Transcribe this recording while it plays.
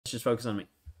Let's just focus on me.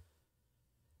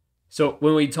 So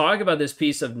when we talk about this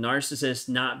piece of narcissists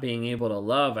not being able to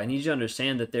love, I need you to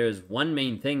understand that there is one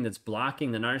main thing that's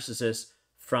blocking the narcissist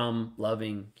from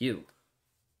loving you.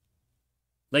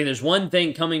 Like there's one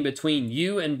thing coming between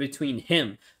you and between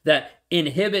him that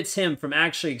inhibits him from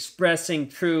actually expressing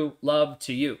true love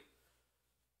to you.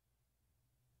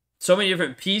 So many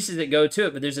different pieces that go to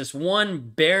it, but there's this one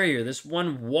barrier, this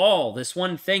one wall, this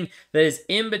one thing that is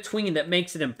in between that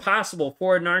makes it impossible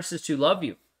for a narcissist to love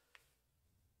you.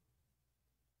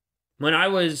 When I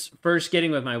was first getting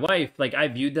with my wife, like I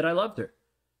viewed that I loved her.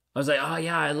 I was like, oh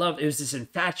yeah, it was this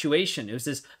infatuation. It was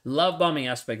this love bombing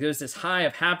aspect. It was this high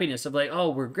of happiness of like, oh,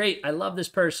 we're great. I love this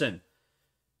person.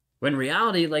 When in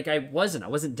reality, like I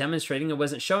wasn't demonstrating, I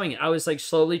wasn't showing it. I was like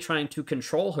slowly trying to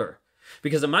control her.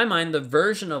 Because in my mind, the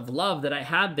version of love that I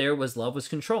had there was love was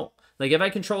control. Like if I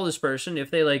control this person,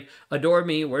 if they like adore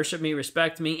me, worship me,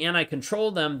 respect me, and I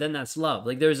control them, then that's love.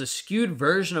 Like there's a skewed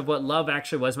version of what love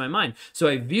actually was in my mind. So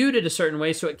I viewed it a certain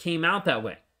way, so it came out that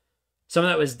way. Some of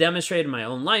that was demonstrated in my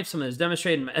own life, some of it was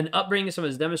demonstrated in an upbringing, some of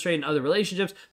it was demonstrated in other relationships,